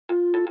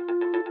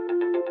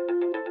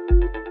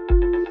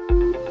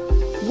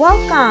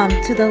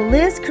Welcome to the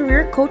Liz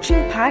Career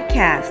Coaching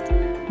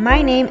Podcast.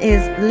 My name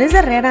is Liz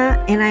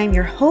Herrera and I am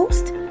your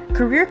host,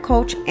 career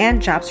coach,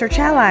 and job search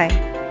ally.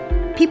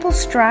 People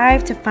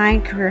strive to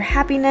find career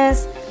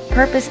happiness,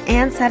 purpose,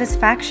 and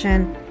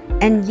satisfaction,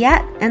 and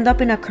yet end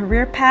up in a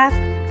career path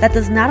that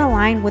does not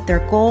align with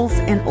their goals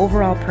and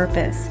overall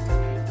purpose.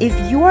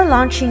 If you are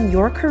launching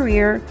your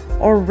career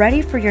or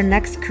ready for your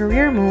next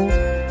career move,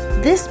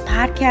 this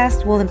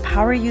podcast will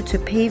empower you to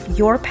pave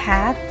your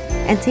path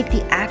and take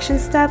the action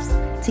steps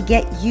to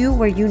get you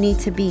where you need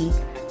to be.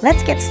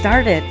 Let's get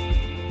started.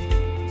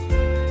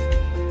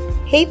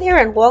 Hey there,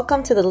 and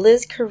welcome to the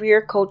Liz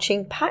Career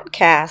Coaching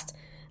Podcast.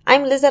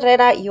 I'm Liz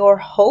Herrera, your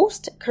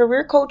host,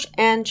 career coach,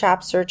 and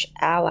job search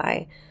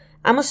ally.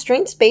 I'm a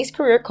strengths-based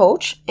career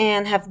coach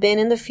and have been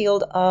in the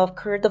field of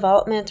career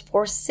development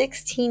for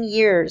 16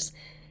 years.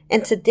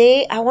 And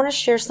today I want to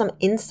share some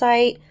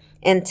insight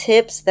and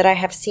tips that I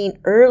have seen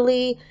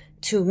early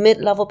to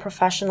mid-level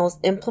professionals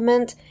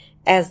implement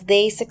as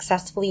they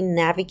successfully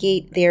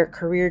navigate their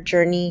career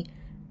journey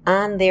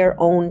on their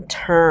own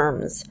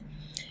terms.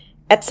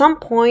 At some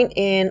point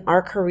in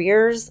our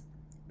careers,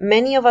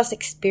 many of us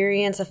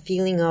experience a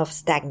feeling of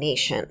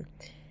stagnation.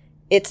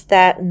 It's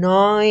that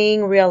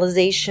gnawing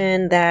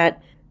realization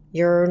that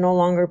you're no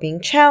longer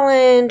being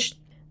challenged,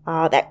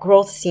 that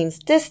growth seems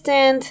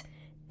distant,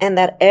 and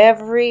that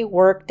every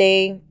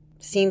workday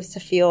seems to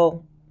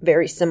feel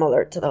very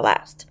similar to the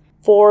last.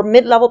 For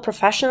mid-level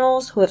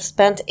professionals who have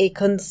spent a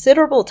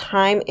considerable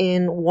time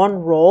in one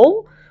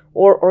role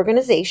or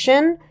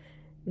organization,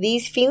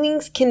 these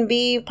feelings can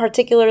be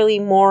particularly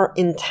more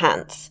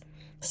intense.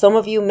 Some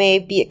of you may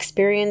be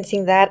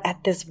experiencing that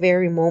at this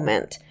very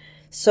moment.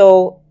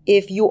 So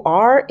if you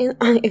are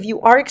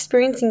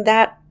experiencing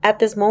that at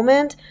this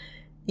moment,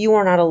 you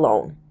are not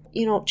alone.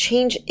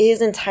 Change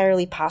is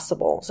entirely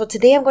possible. So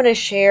today I'm going to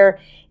share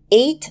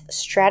 8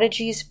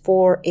 strategies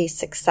for a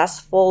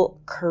successful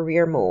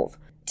career move.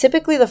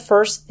 Typically, the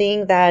first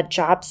thing that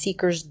job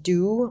seekers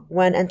do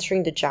when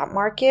entering the job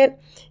market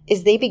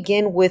is they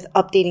begin with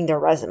updating their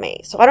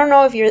resume. So I don't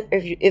know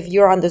if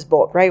you're on this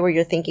boat, right, where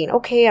you're thinking,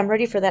 okay, I'm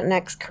ready for that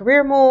next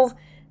career move.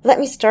 Let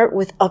me start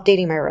with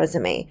updating my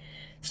resume.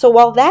 So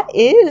while that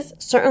is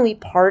certainly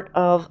part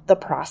of the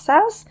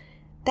process,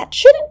 that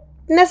shouldn't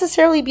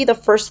necessarily be the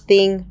first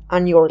thing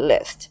on your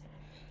list.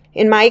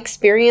 In my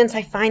experience,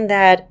 I find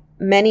that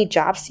many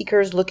job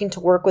seekers looking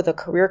to work with a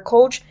career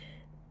coach,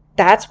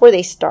 that's where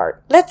they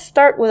start. Let's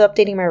start with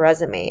updating my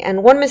resume.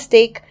 And one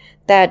mistake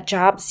that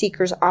job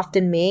seekers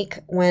often make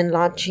when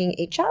launching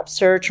a job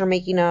search or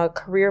making a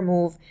career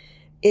move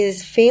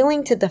is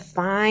failing to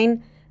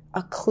define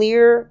a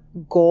clear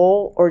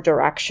goal or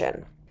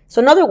direction.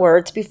 So in other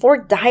words, before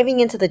diving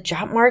into the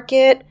job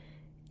market,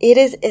 it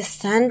is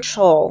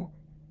essential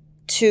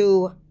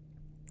to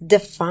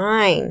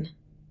define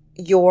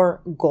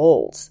your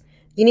goals.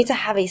 You need to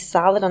have a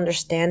solid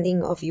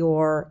understanding of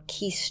your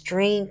key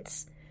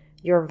strengths,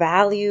 your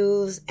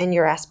values, and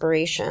your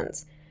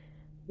aspirations.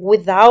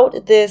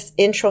 Without this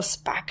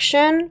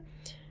introspection,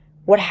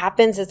 what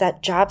happens is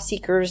that job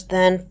seekers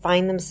then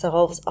find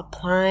themselves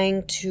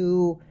applying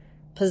to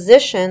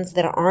positions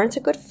that aren't a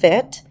good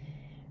fit,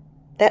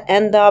 that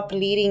end up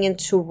leading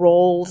into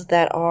roles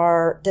that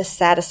are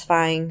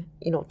dissatisfying,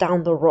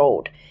 down the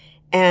road.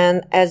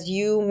 And as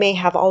you may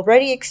have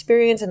already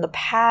experienced in the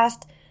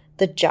past,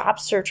 the job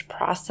search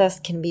process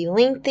can be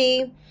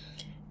lengthy.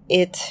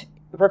 It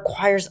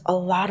requires a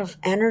lot of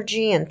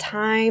energy and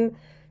time,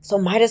 so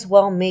might as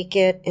well make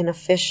it an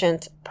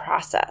efficient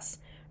process,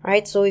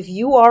 right? So if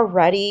you are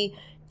ready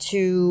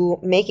to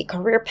make a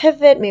career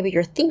pivot, maybe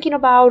you're thinking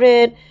about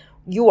it,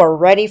 you are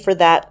ready for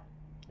that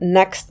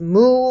next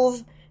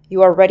move,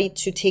 you are ready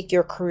to take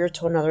your career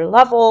to another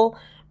level,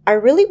 I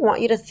really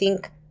want you to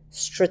think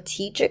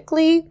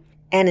strategically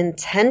and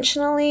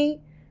intentionally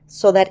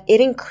so that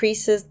it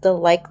increases the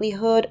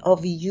likelihood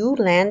of you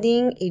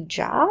landing a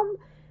job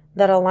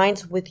that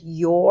aligns with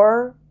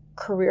your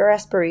career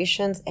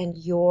aspirations and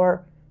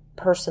your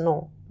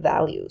personal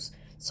values.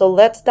 So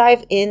let's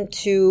dive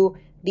into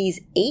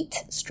these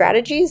 8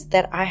 strategies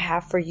that I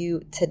have for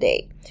you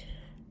today.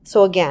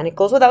 So again, it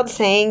goes without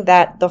saying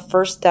that the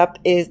first step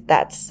is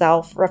that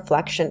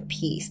self-reflection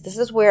piece. This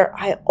is where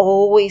I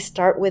always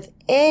start with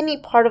any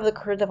part of the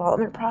career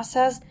development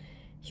process.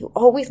 You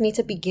always need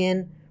to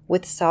begin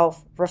with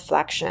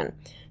self-reflection.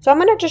 So I'm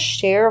going to just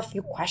share a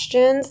few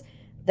questions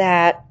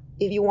that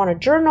if you want to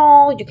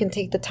journal, you can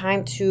take the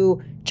time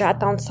to jot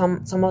down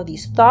some of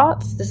these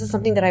thoughts. This is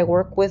something that I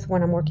work with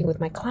when I'm working with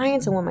my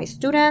clients and with my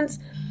students.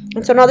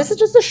 And so now this is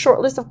just a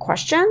short list of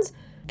questions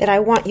that I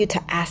want you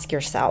to ask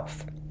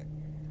yourself.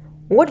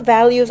 What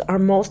values are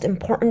most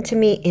important to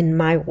me in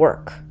my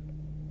work?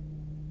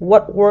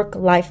 What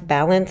work-life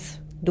balance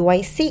do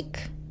I seek?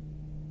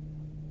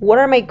 What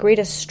are my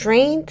greatest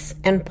strengths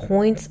and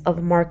points of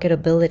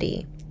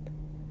marketability?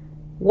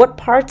 What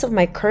parts of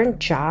my current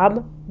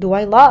job do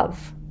I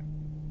love?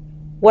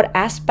 What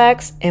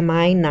aspects am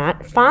I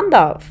not fond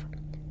of?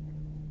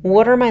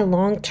 What are my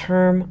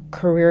long-term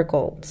career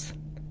goals?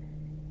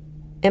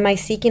 Am I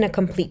seeking a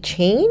complete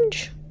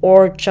change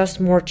or just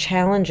more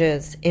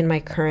challenges in my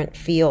current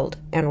field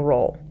and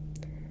role?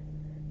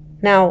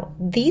 Now,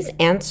 these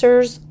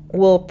answers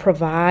will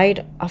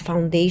provide a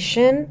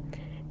foundation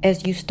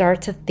as you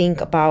start to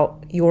think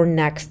about your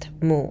next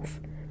move.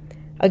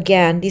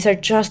 Again, these are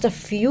just a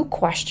few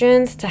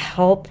questions to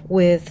help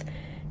with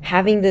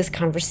having this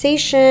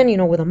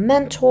conversation, with a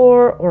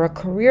mentor or a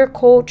career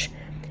coach,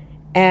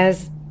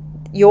 as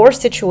your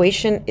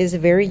situation is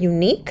very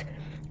unique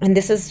and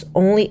this is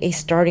only a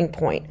starting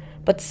point.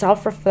 But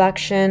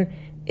self-reflection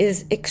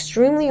is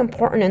extremely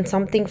important and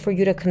something for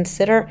you to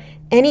consider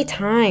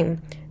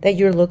anytime that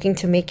you're looking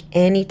to make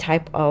any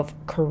type of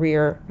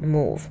career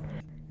move.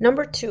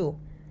 Number 2,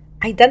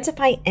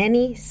 identify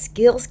any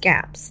skills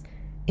gaps.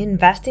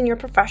 Invest in your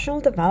professional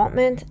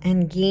development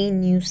and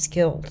gain new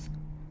skills.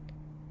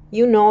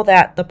 You know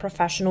that the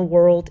professional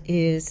world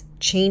is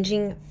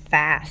changing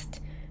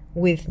fast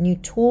with new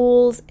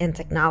tools and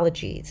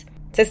technologies.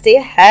 To stay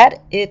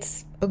ahead,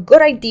 it's a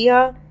good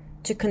idea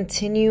to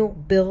continue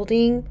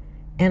building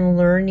and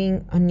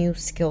learning a new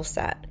skill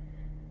set.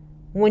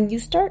 When you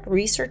start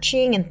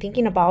researching and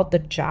thinking about the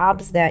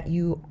jobs that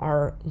you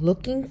are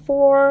looking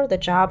for, the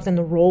jobs and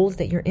the roles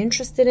that you're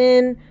interested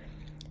in,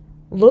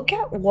 look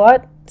at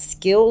what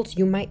skills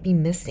you might be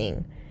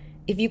missing.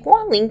 If you go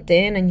on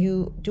LinkedIn and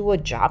you do a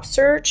job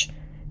search,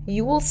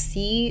 you will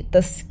see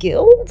the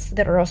skills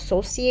that are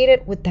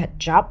associated with that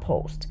job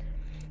post.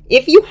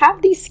 If you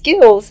have these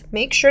skills,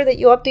 make sure that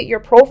you update your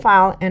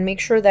profile and make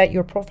sure that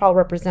your profile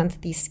represents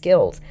these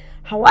skills.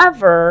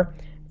 However,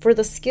 for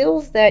the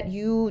skills that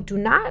you do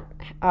not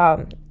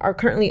are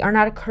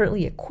not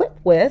currently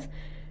equipped with,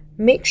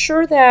 make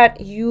sure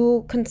that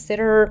you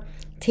consider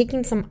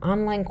taking some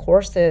online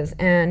courses,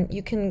 and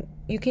you can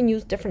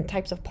use different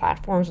types of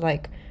platforms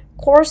like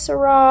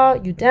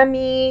Coursera,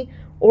 Udemy,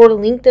 or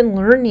LinkedIn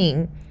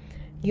Learning.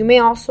 You may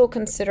also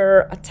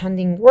consider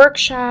attending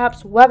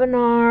workshops,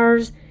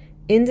 webinars,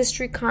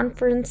 industry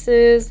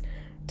conferences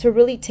to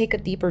really take a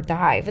deeper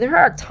dive. There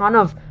are a ton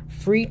of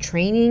free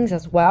trainings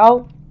as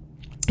well.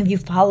 If you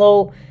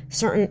follow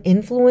certain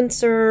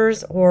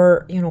influencers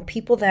or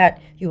people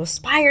that you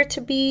aspire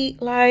to be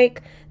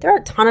like, there are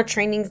a ton of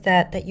trainings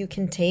that you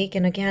can take,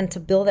 and again, to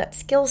build that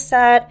skill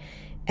set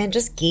and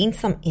just gain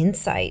some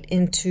insight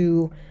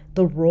into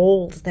the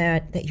roles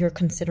that you're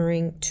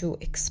considering to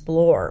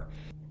explore.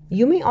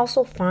 You may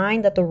also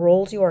find that the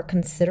roles you are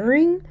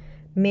considering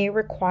may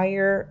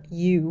require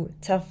you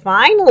to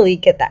finally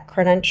get that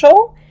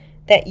credential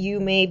that you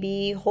may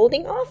be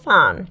holding off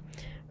on.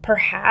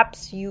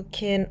 Perhaps you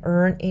can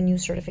earn a new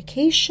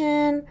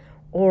certification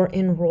or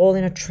enroll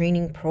in a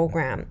training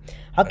program.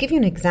 I'll give you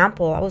an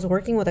example. I was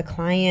working with a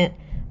client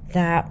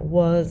that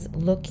was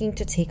looking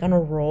to take on a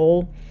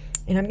role,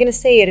 and I'm going to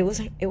say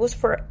it was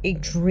for a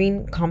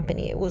dream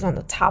company. It was on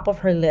the top of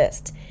her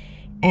list.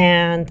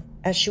 And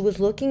as she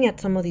was looking at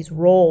some of these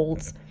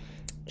roles,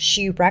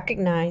 she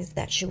recognized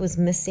that she was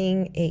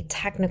missing a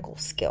technical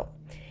skill.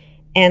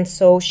 And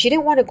so she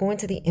didn't want to go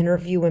into the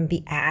interview and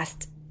be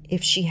asked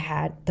if she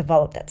had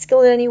developed that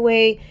skill in any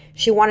way.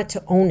 She wanted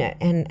to own it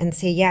and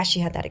say, yeah, she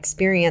had that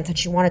experience, and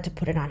she wanted to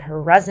put it on her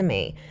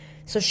resume.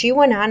 So she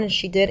went on and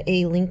she did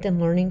a LinkedIn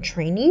Learning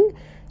training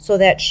so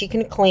that she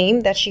can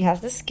claim that she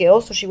has the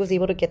skill. So she was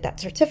able to get that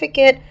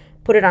certificate,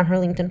 put it on her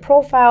LinkedIn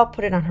profile,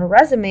 put it on her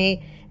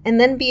resume, and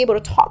then be able to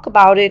talk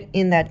about it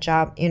in that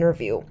job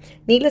interview.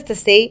 Needless to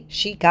say,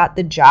 she got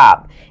the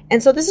job.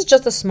 And so this is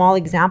just a small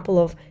example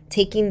of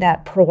taking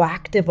that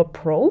proactive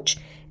approach.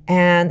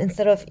 And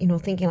instead of,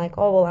 thinking like,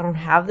 oh, well, I don't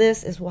have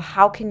this, is, well,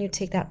 how can you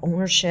take that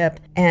ownership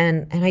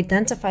and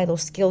identify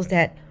those skills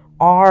that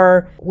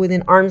are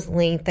within arm's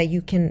length that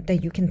you can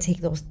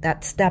take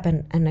that step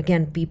and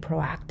again, be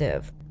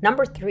proactive.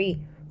 Number 3,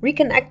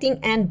 reconnecting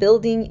and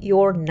building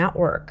your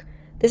network.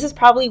 This is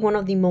probably one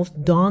of the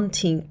most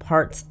daunting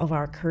parts of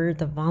our career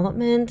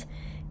development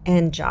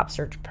and job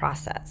search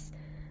process.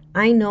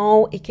 I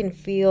know it can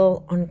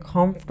feel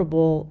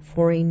uncomfortable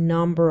for a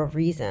number of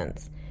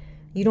reasons.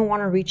 You don't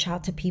want to reach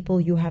out to people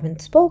you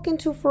haven't spoken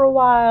to for a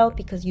while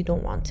because you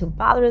don't want to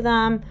bother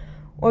them,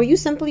 or you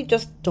simply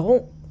just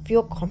don't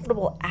feel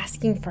comfortable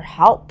asking for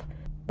help.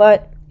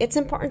 But it's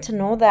important to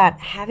know that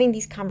having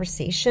these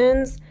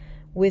conversations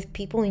with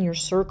people in your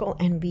circle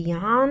and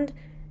beyond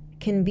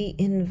can be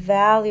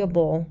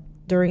invaluable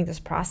during this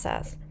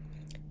process.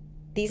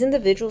 These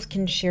individuals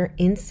can share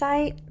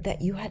insight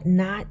that you had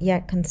not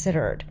yet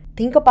considered.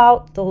 Think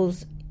about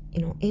those,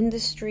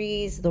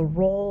 industries, the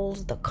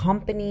roles, the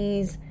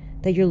companies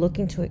that you're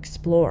looking to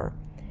explore.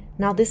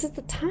 Now, this is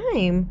the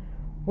time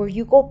where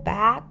you go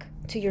back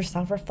to your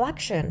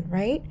self-reflection,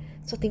 right?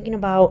 So thinking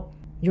about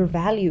your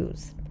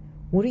values.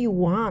 What do you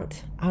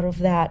want out of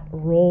that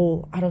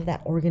role, out of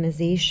that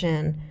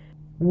organization?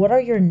 What are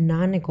your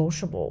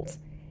non-negotiables?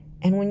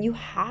 And when you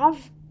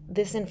have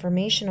this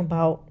information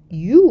about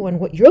you and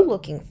what you're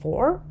looking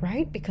for,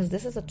 right? Because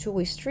this is a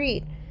two-way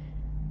street,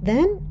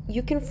 then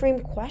you can frame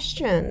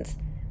questions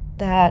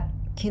that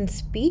can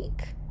speak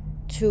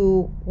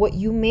to what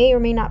you may or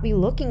may not be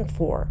looking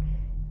for.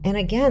 And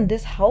again,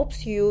 this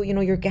helps you,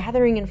 you're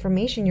gathering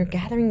information, you're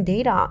gathering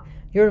data,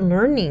 you're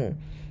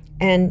learning,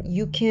 and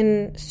you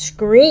can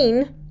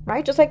screen,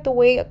 right? Just like the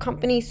way a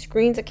company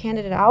screens a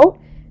candidate out,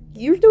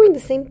 you're doing the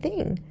same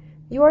thing.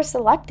 You are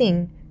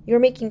selecting, you're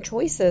making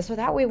choices. So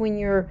that way, when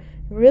you're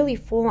really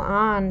full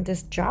on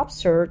this job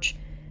search,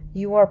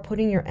 you are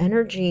putting your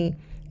energy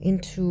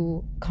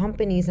into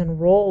companies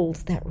and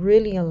roles that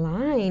really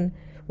align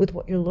with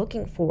what you're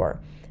looking for.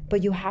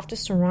 But you have to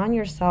surround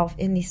yourself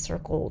in these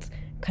circles,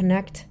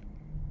 connect,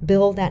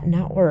 build that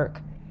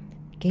network,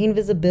 gain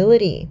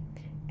visibility.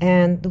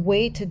 And the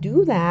way to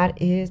do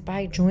that is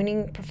by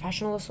joining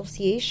professional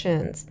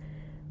associations.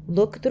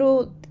 Look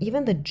through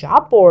even the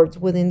job boards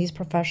within these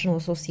professional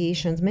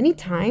associations. Many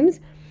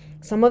times,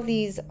 some of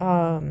these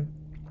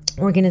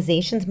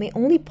organizations may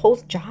only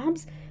post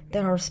jobs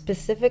that are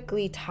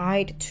specifically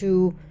tied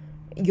to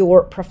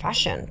your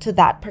profession, to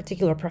that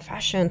particular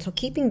profession. So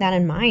keeping that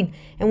in mind.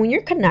 And when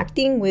you're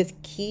connecting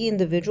with key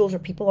individuals or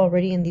people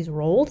already in these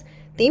roles,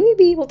 they may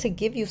be able to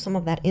give you some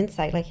of that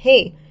insight. Like,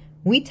 hey,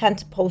 we tend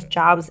to post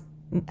jobs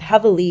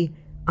heavily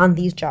on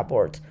these job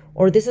boards,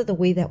 or this is the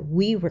way that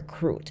we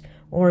recruit,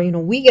 or,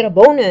 we get a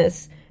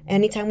bonus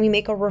anytime we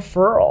make a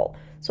referral.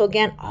 So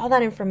again, all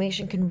that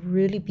information can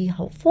really be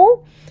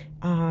helpful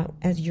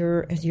as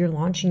you're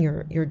launching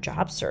your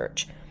job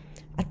search.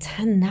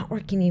 Attend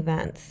networking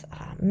events,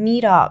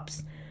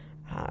 meetups,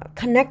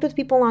 connect with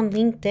people on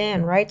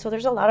LinkedIn, right? So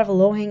there's a lot of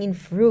low-hanging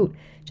fruit,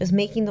 just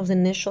making those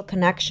initial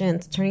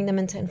connections, turning them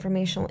into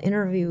informational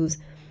interviews,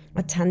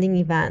 attending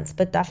events.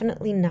 But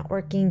definitely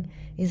networking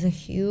is a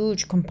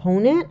huge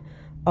component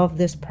of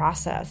this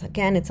process.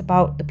 Again, it's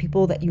about the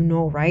people that you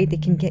know, right? They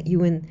can get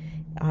you in,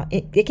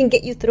 they can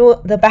get you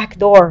through the back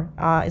door,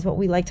 is what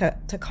we like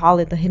to call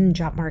it, the hidden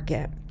job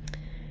market.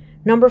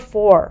 Number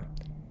 4,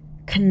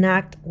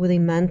 connect with a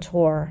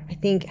mentor. I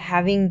think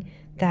having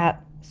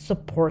that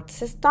support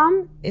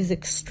system is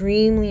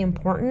extremely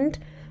important,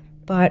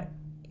 but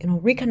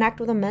reconnect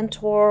with a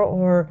mentor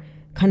or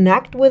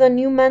connect with a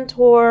new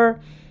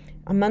mentor.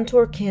 A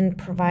mentor can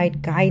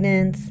provide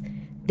guidance.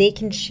 They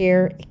can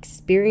share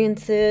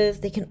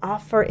experiences. They can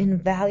offer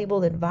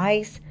invaluable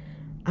advice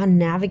on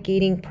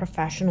navigating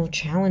professional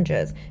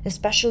challenges,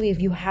 especially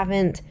if you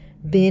haven't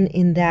been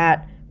in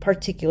that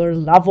particular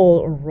level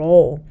or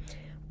role.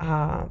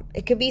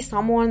 It could be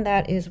someone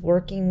that is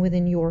working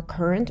within your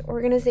current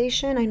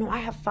organization. I know I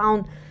have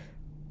found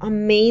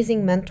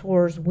amazing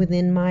mentors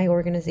within my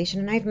organization,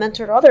 and I've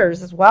mentored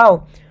others as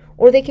well.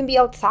 Or they can be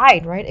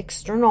outside, right?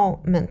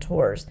 External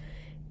mentors.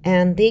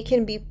 And they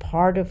can be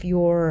part of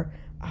your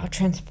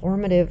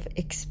transformative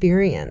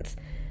experience.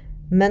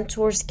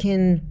 Mentors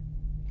can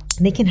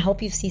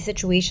help you see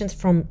situations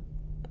from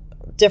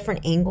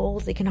different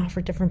angles. They can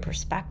offer different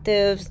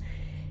perspectives.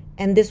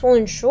 And this will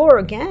ensure,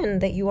 again,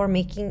 that you are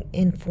making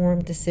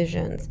informed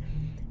decisions.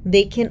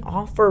 They can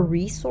offer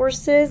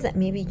resources that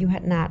maybe you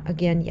had not,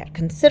 again, yet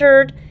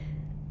considered.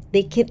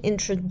 They can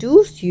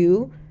introduce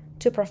you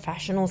to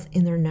professionals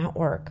in their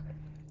network.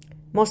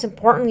 Most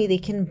importantly, they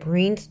can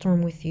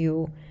brainstorm with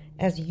you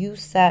as you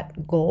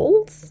set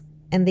goals,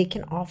 and they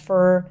can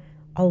offer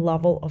a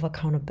level of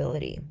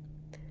accountability.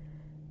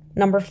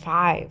 Number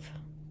 5,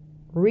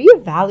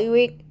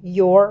 reevaluate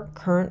your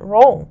current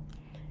role.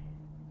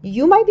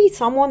 You might be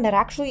someone that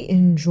actually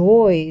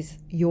enjoys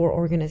your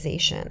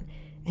organization,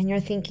 and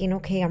you're thinking,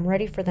 okay, I'm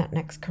ready for that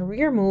next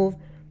career move,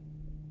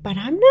 but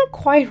I'm not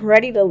quite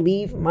ready to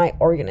leave my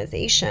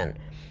organization.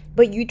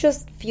 But you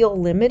just feel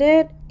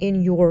limited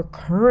in your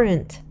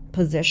current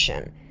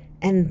position,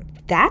 and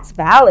that's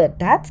valid.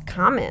 That's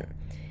common.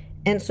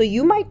 And so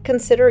you might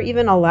consider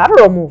even a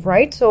lateral move,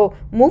 right? So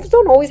moves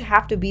don't always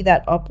have to be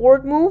that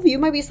upward move. You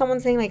might be someone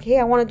saying like, hey,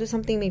 I want to do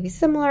something maybe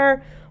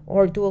similar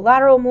or do a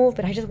lateral move,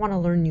 but I just want to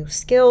learn new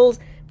skills.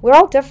 We're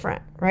all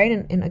different, right?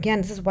 And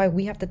again, this is why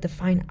we have to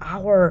define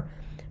our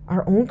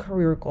own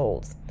career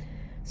goals.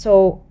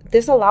 So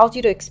this allows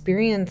you to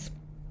experience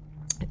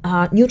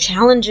new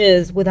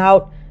challenges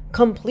without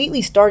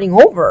completely starting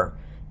over.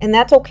 And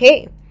that's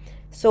okay.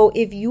 So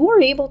if you are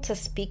able to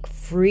speak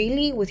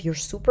freely with your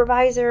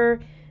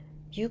supervisor,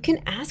 you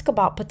can ask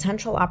about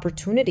potential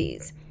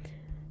opportunities.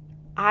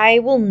 I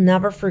will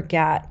never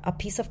forget a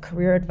piece of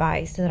career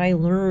advice that I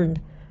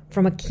learned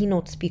from a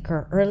keynote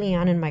speaker early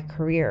on in my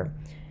career.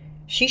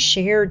 She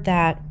shared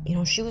that,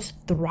 she was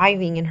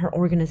thriving in her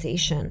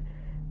organization,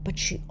 but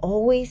she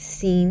always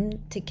seemed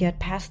to get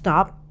passed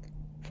up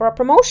for a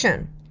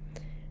promotion.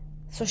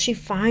 So she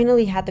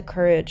finally had the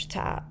courage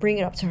to bring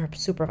it up to her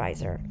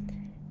supervisor.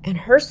 And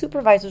her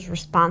supervisor's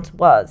response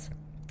was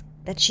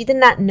that she did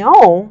not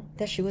know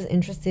that she was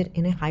interested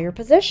in a higher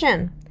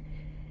position.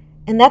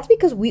 And that's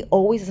because we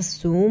always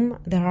assume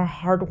that our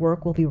hard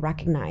work will be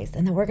recognized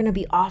and that we're going to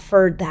be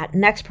offered that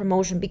next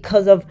promotion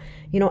because of,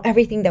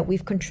 everything that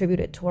we've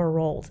contributed to our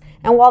roles.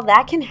 And while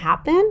that can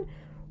happen,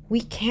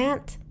 we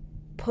can't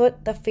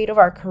put the fate of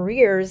our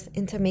careers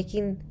into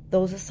making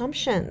those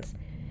assumptions.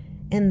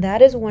 And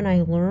that is when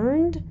I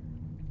learned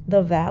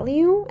the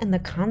value and the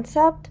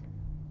concept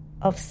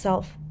of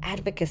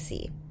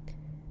self-advocacy.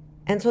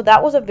 And so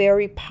that was a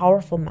very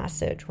powerful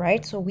message,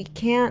 right? So we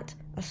can't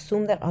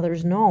assume that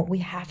others know. We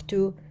have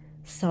to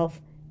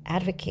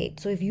self-advocate.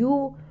 So if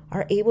you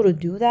are able to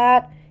do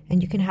that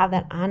and you can have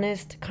that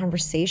honest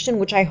conversation,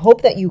 which I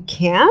hope that you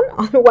can,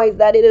 otherwise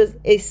that it is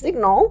a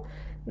signal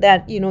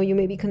that, you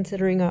may be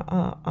considering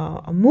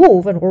a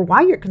move or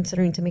why you're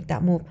considering to make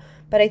that move.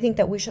 But I think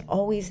that we should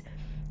always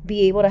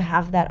be able to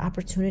have that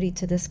opportunity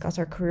to discuss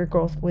our career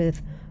growth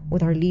with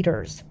our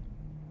leaders.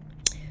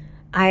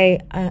 I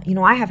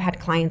have had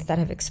clients that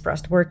have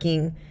expressed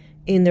working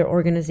in their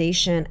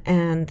organization,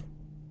 and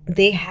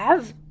they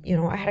have,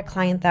 I had a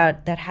client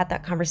that had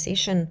that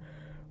conversation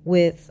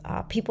with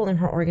people in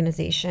her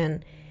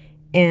organization.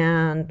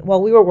 And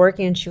while we were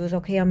working, she was,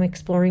 okay, I'm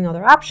exploring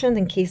other options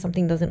in case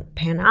something doesn't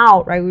pan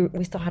out, right?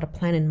 We still had a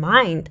plan in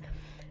mind.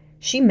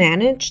 She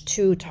managed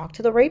to talk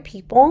to the right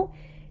people,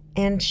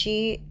 and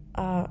she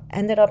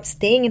ended up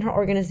staying in her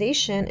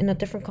organization in a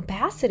different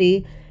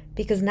capacity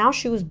because now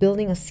she was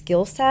building a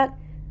skill set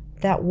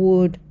that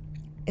would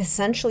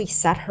essentially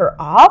set her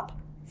up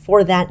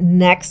for that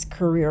next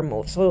career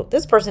move. So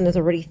this person is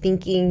already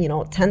thinking,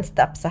 10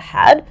 steps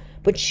ahead,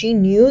 but she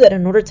knew that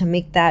in order to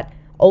make that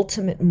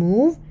ultimate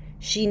move,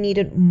 she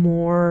needed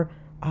more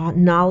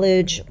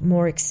knowledge,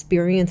 more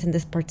experience in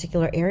this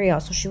particular area.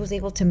 So she was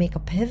able to make a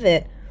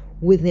pivot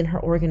within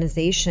her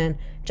organization,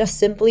 just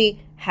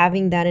simply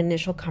having that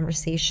initial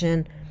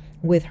conversation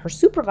with her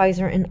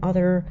supervisor and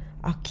other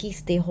key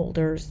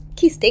stakeholders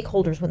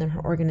within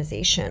her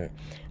organization.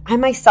 I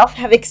myself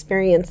have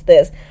experienced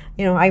this.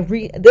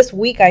 This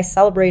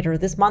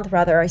month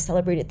I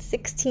celebrated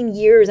 16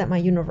 years at my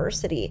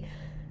university.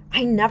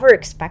 I never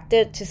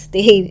expected to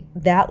stay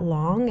that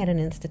long at an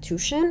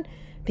institution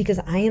because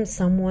I am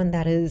someone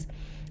that is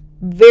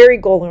very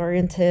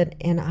goal-oriented,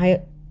 and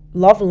I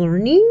love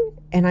learning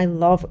and I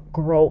love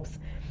growth.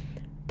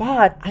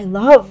 But I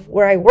love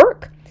where I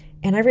work.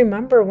 And I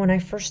remember when I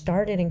first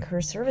started in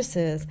career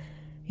services,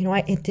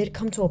 it did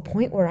come to a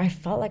point where I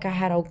felt like I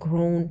had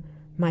outgrown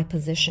my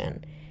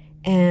position.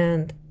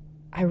 And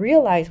I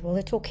realized, well,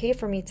 it's okay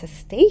for me to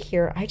stay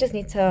here. I just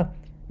need to,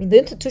 the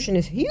institution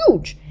is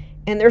huge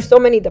and there's so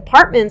many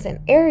departments and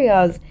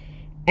areas.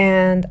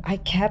 And I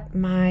kept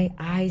my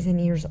eyes and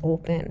ears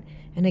open.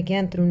 And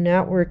again, through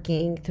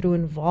networking, through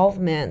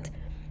involvement,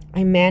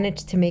 I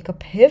managed to make a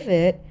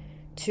pivot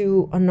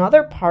to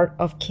another part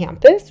of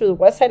campus, through the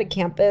west side of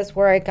campus,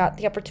 where I got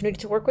the opportunity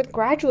to work with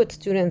graduate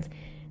students.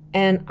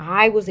 And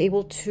I was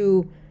able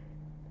to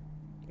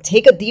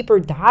take a deeper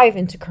dive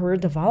into career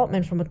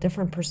development from a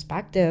different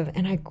perspective.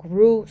 And I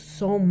grew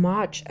so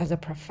much as a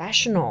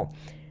professional.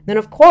 Then,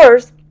 of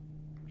course,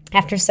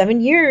 after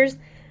 7 years,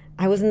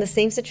 I was in the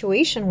same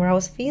situation where I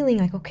was feeling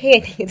like, okay, I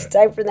think it's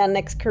time for that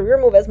next career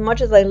move. As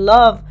much as I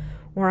love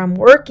where I'm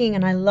working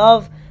and I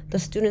love the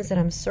students that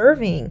I'm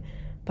serving,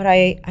 but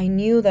I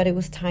knew that it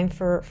was time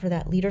for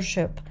that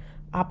leadership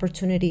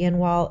opportunity. And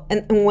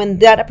when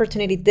that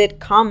opportunity did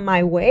come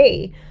my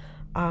way,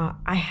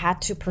 I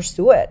had to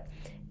pursue it.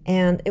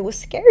 And it was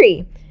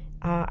scary.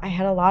 I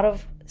had a lot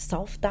of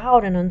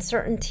self-doubt and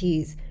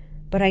uncertainties,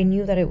 but I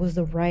knew that it was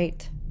the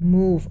right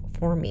move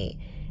for me.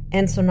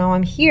 And so now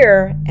I'm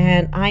here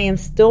and I am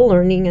still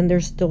learning, and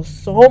there's still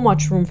so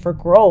much room for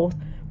growth,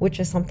 which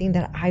is something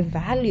that I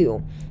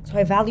value. So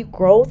I value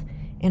growth,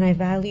 and I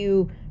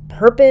value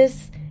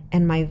purpose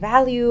and my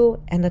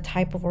value and the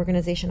type of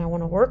organization I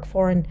want to work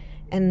for.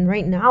 And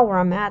right now where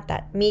I'm at,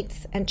 that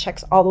meets and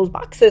checks all those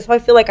boxes. So I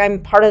feel like I'm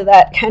part of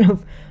that kind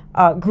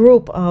of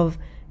group of,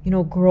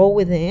 grow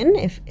within,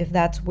 if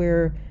that's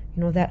where,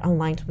 that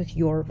aligns with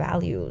your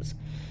values.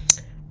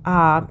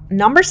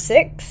 Number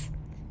 6,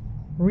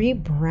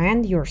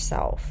 rebrand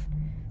yourself.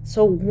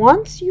 So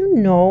once you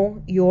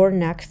know your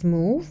next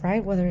move,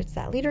 right, whether it's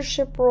that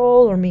leadership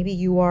role or maybe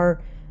you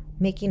are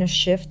making a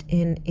shift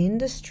in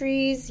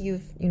industries,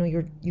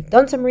 you've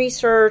done some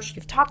research,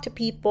 you've talked to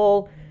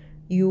people,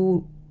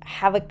 you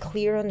have a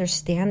clear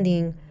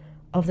understanding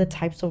of the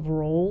types of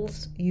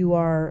roles you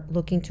are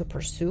looking to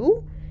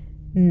pursue.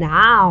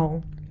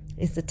 Now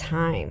is the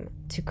time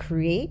to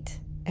create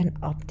and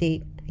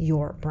update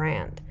your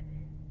brand.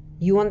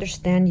 You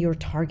understand your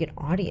target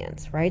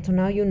audience, right? So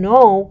now you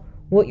know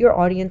what your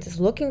audience is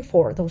looking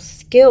for, those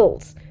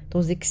skills,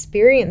 those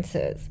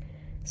experiences.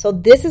 So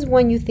this is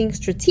when you think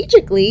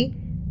strategically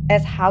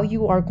as how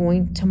you are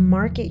going to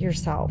market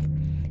yourself.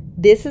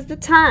 This is the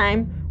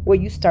time where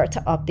you start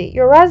to update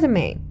your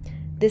resume.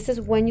 This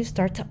is when you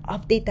start to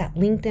update that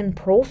LinkedIn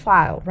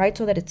profile, right?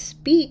 So that it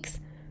speaks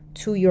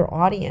to your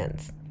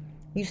audience.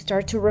 You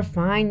start to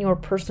refine your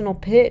personal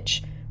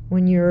pitch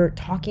when you're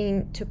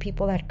talking to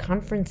people at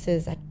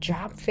conferences, at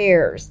job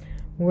fairs,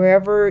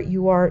 wherever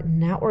you are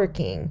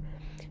networking.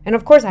 And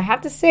of course, I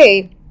have to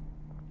say,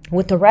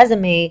 with the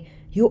resume,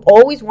 you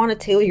always want to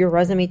tailor your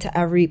resume to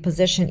every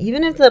position.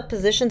 Even if the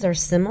positions are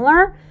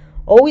similar,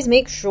 always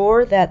make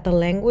sure that the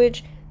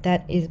language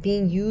that is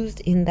being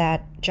used in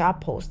that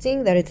job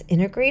posting, that it's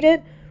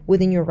integrated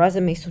within your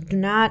resume. So do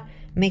not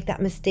make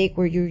that mistake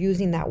where you're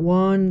using that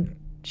one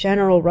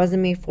general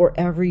resume for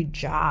every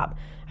job.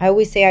 I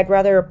always say I'd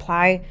rather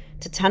apply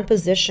to 10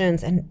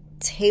 positions and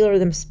tailor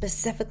them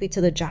specifically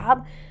to the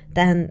job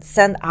than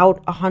send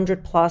out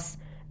 100 plus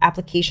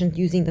applications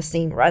using the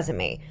same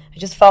resume. I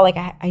just felt like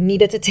I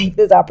needed to take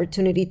this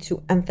opportunity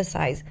to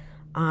emphasize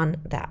on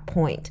that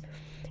point.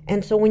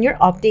 And so when you're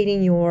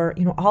updating your,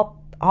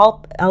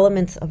 all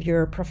elements of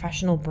your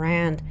professional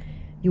brand,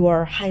 you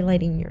are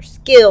highlighting your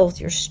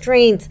skills, your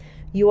strengths,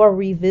 you are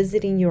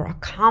revisiting your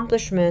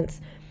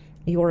accomplishments,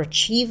 your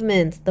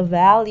achievements, the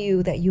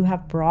value that you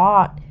have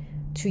brought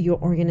to your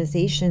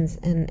organizations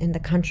and the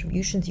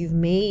contributions you've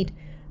made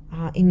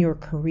in your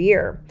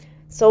career.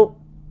 So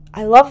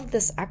I love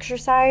this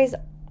exercise,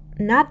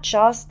 not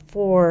just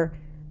for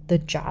the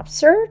job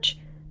search,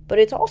 but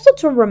it's also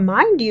to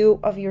remind you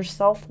of your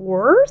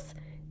self-worth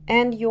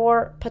and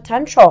your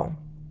potential.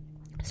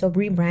 So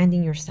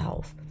rebranding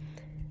yourself.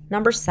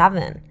 Number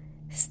 7,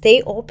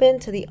 stay open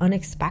to the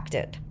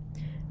unexpected.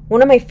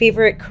 One of my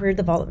favorite career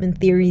development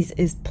theories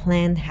is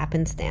planned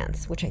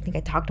happenstance, which I think I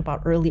talked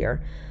about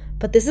earlier.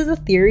 But this is a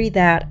theory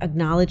that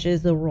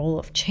acknowledges the role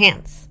of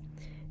chance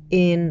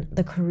in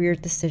the career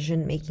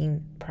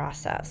decision-making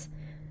process.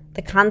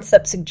 The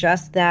concept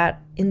suggests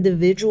that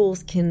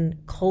individuals can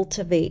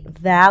cultivate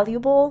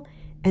valuable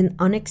and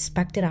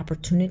unexpected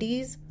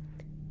opportunities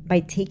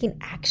by taking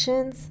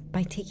actions,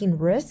 by taking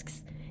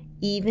risks,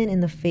 even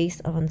in the face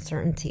of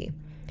uncertainty.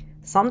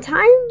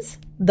 Sometimes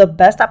the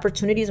best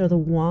opportunities are the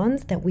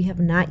ones that we have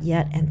not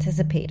yet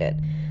anticipated.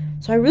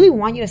 So I really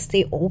want you to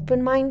stay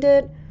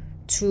open-minded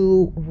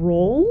to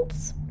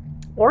roles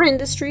or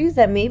industries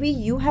that maybe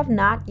you have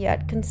not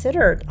yet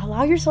considered.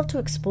 Allow yourself to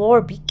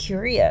explore, be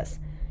curious.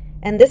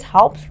 And this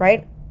helps,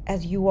 right,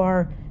 as you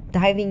are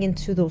diving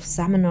into those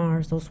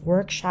seminars, those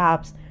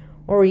workshops,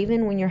 or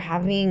even when you're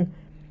having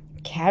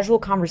casual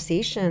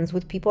conversations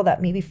with people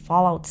that maybe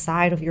fall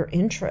outside of your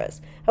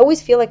interests. I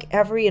always feel like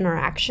every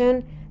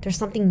interaction, there's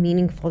something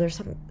meaningful.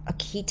 There's a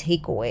key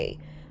takeaway.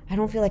 I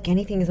don't feel like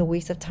anything is a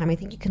waste of time. I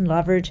think you can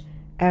leverage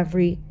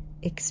every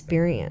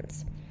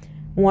experience.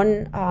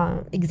 One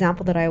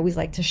example that I always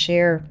like to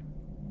share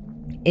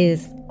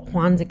is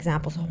Juan's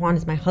example. So Juan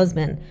is my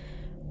husband.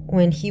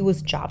 When he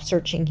was job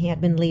searching, he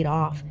had been laid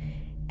off.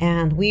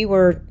 And we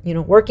were,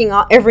 working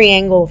on every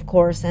angle, of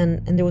course.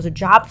 And there was a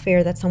job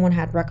fair that someone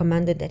had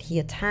recommended that he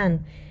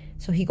attend.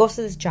 So he goes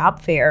to this job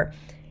fair.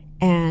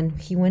 And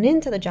he went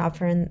into the job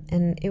fair,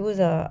 and it was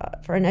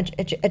for an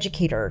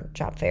educator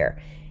job fair.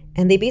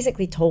 And they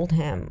basically told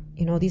him,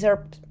 these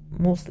are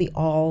mostly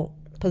all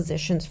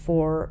positions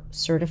for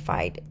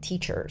certified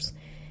teachers.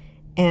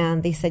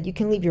 And they said, you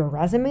can leave your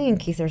resume in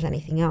case there's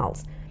anything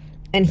else.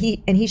 And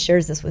he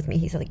shares this with me.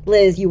 He's like,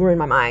 Liz, you were in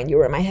my mind. You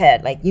were in my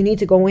head. Like, you need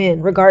to go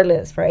in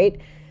regardless, right?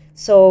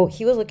 So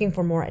he was looking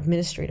for more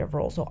administrative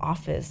roles, so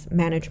office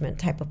management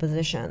type of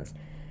positions.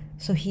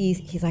 So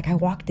he's like, I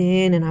walked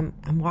in and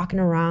I'm walking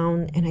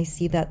around and I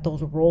see that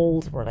those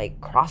roles were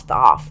like crossed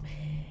off.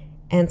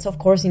 And so of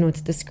course,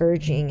 it's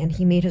discouraging, and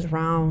he made his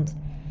rounds.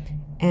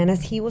 And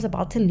as he was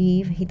about to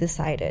leave, he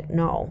decided,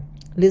 no,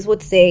 Liz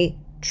would say,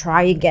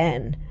 try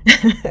again.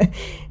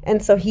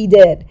 And so he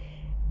did.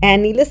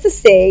 And needless to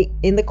say,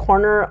 in the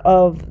corner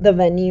of the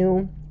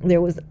venue, there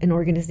was an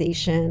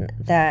organization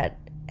that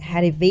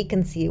had a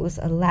vacancy. It was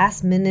a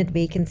last minute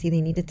vacancy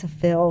they needed to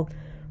fill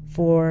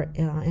for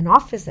an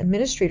office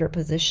administrator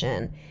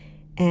position.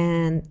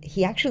 And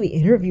he actually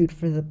interviewed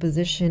for the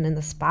position and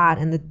the spot,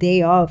 and the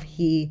day of,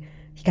 he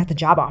got the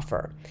job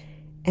offer.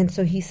 And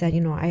so he said,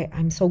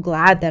 I'm so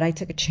glad that I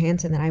took a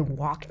chance and that I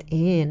walked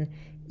in,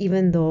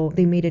 even though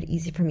they made it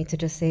easy for me to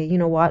just say,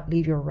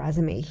 leave your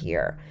resume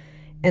here.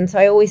 And so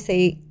I always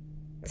say,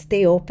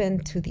 stay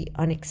open to the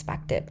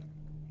unexpected.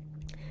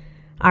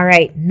 All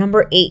right,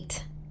 number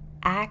 8,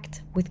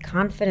 act with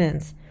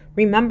confidence.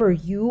 Remember,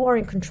 you are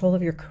in control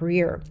of your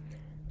career.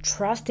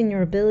 Trust in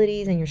your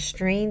abilities and your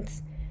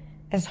strengths.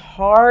 As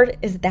hard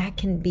as that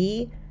can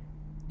be,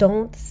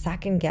 don't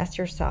second guess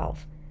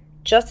yourself.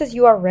 Just as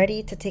you are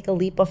ready to take a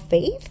leap of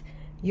faith,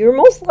 you're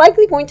most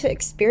likely going to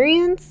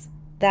experience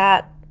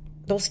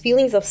those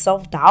feelings of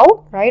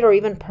self-doubt, right? Or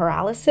even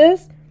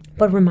paralysis.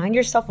 But remind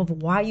yourself of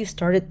why you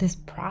started this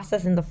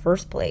process in the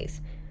first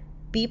place.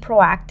 Be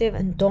proactive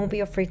and don't be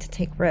afraid to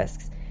take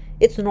risks.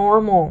 It's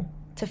normal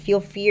to feel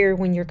fear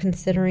when you're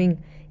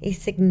considering a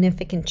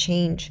significant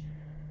change,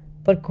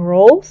 but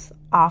growth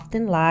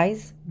often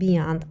lies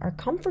beyond our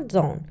comfort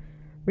zone.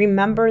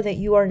 Remember that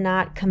you are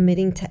not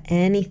committing to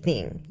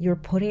anything. You're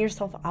putting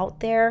yourself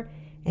out there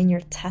and you're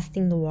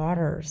testing the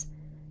waters.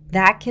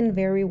 That can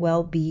very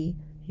well be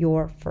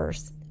your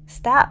first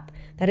step.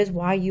 That is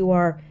why you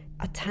are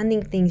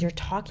attending things, you're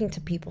talking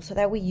to people, so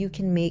that way you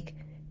can make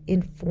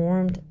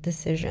informed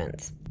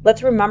decisions.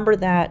 Let's remember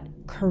that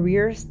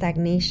career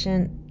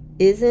stagnation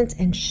isn't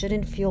and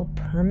shouldn't feel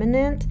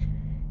permanent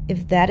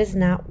if that is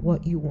not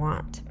what you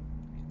want.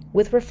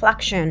 With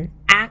reflection,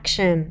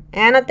 action,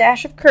 and a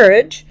dash of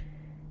courage,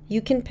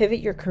 you can pivot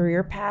your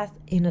career path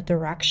in a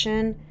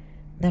direction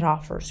that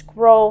offers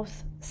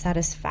growth,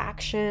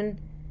 satisfaction,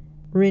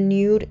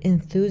 renewed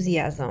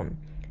enthusiasm.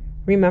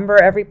 Remember,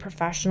 every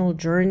professional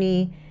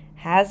journey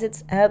has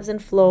its ebbs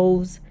and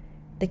flows.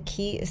 The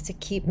key is to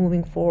keep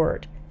moving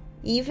forward.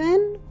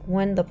 even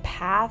when the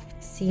path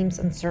seems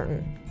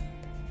uncertain.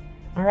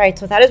 All right,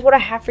 so that is what I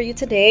have for you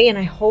today, and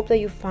I hope that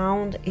you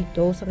found a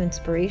dose of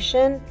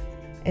inspiration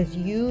as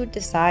you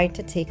decide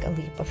to take a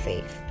leap of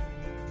faith.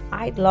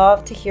 I'd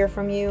love to hear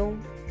from you.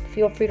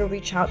 Feel free to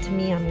reach out to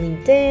me on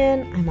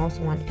LinkedIn. I'm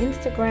also on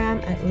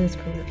Instagram at Liz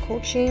Career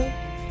Coaching.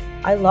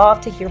 I love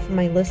to hear from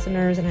my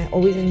listeners, and I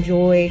always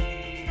enjoy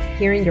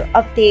hearing your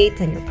updates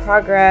and your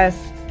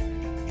progress.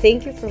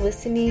 Thank you for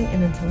listening,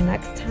 and until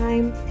next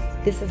time,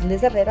 this is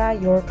Liz Herrera,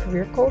 your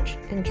career coach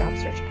and job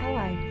search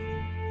ally.